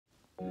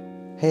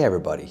Hey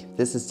everybody,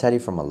 this is Teddy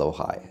from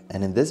Aloha,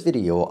 and in this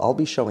video I'll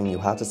be showing you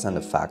how to send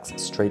a fax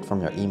straight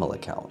from your email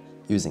account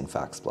using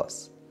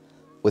FAX.PLUS.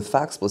 With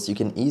FAX.PLUS you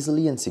can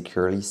easily and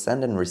securely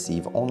send and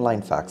receive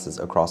online faxes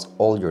across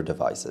all your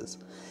devices,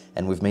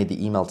 and we've made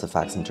the email to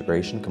fax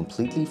integration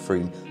completely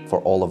free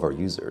for all of our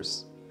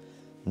users.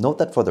 Note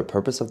that for the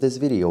purpose of this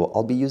video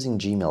I'll be using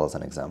Gmail as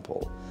an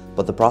example,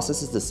 but the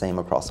process is the same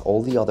across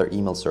all the other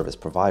email service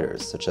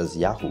providers such as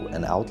Yahoo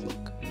and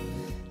Outlook.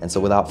 And so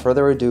without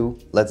further ado,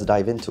 let's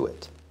dive into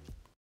it.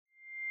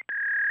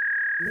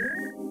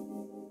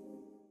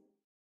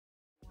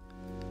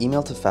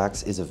 Email to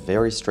fax is a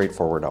very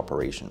straightforward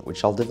operation,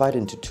 which I'll divide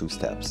into two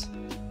steps.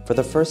 For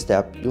the first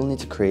step, you'll need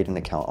to create an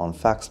account on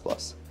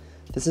FAX.PLUS.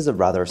 This is a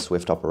rather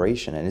swift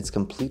operation and it's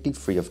completely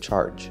free of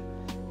charge.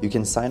 You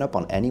can sign up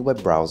on any web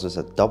browsers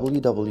at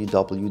www.fax.plus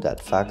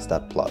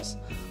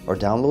or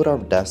download our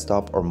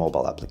desktop or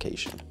mobile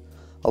application.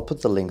 I'll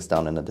put the links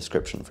down in the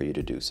description for you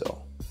to do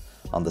so.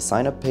 On the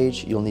sign up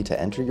page, you'll need to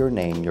enter your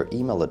name, your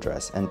email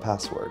address, and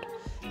password.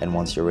 And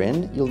once you're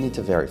in, you'll need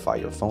to verify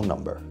your phone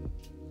number.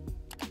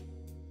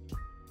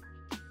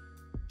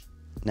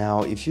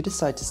 Now, if you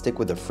decide to stick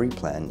with a free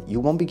plan, you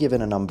won't be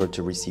given a number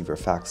to receive your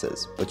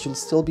faxes, but you'll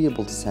still be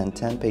able to send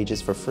 10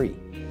 pages for free.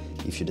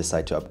 If you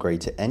decide to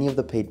upgrade to any of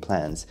the paid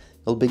plans,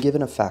 you'll be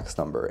given a fax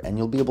number and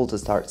you'll be able to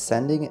start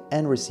sending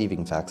and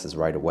receiving faxes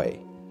right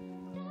away.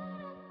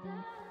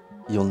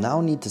 You'll now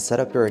need to set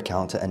up your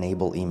account to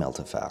enable email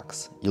to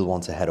fax. You'll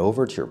want to head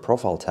over to your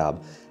profile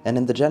tab and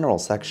in the general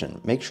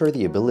section, make sure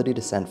the ability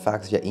to send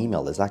fax via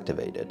email is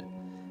activated.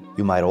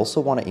 You might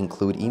also want to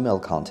include email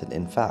content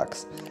in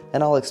fax,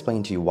 and I'll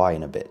explain to you why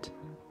in a bit.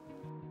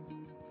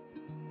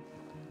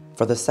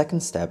 For the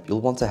second step,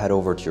 you'll want to head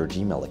over to your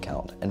Gmail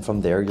account, and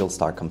from there you'll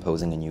start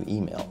composing a new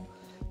email.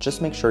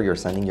 Just make sure you're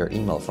sending your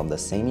email from the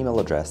same email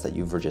address that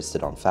you've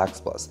registered on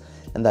FAX.PLUS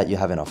and that you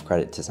have enough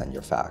credit to send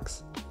your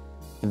fax.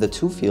 In the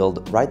to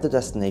field, write the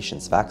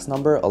destination's fax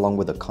number along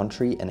with a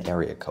country and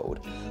area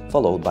code,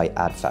 followed by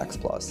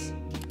 @FAX.PLUS.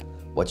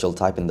 What you'll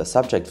type in the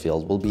subject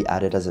field will be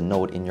added as a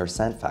note in your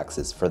sent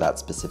faxes for that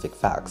specific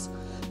fax,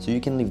 so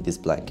you can leave this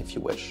blank if you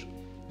wish.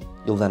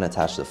 You'll then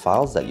attach the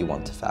files that you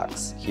want to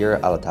fax. Here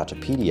I'll attach a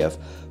PDF,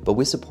 but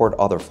we support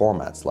other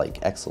formats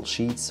like Excel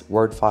sheets,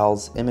 Word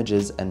files,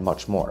 images, and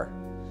much more.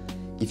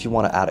 If you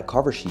want to add a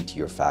cover sheet to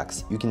your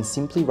fax, you can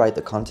simply write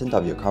the content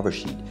of your cover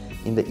sheet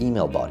in the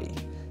email body,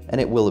 and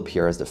it will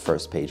appear as the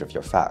first page of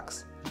your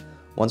fax.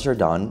 Once you're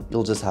done,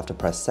 you'll just have to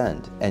press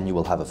send, and you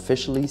will have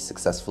officially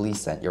successfully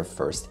sent your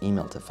first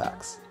email to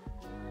fax.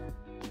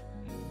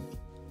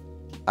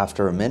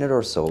 After a minute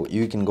or so,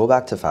 you can go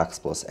back to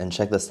FAX.PLUS and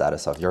check the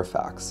status of your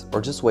fax,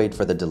 or just wait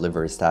for the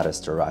delivery status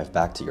to arrive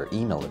back to your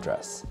email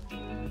address.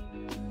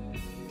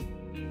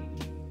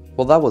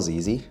 Well, that was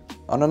easy.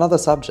 On another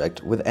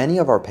subject, with any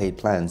of our paid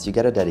plans, you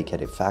get a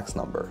dedicated fax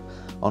number,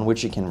 on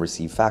which you can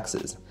receive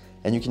faxes,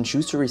 and you can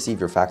choose to receive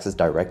your faxes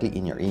directly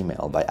in your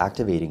email by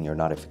activating your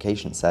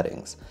notification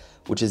settings,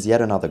 which is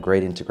yet another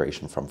great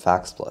integration from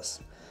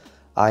FAX.PLUS.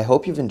 I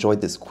hope you've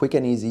enjoyed this quick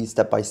and easy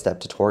step-by-step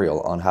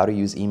tutorial on how to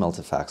use email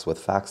to fax with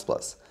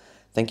FAX.PLUS.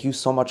 Thank you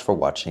so much for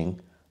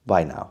watching.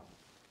 Bye now.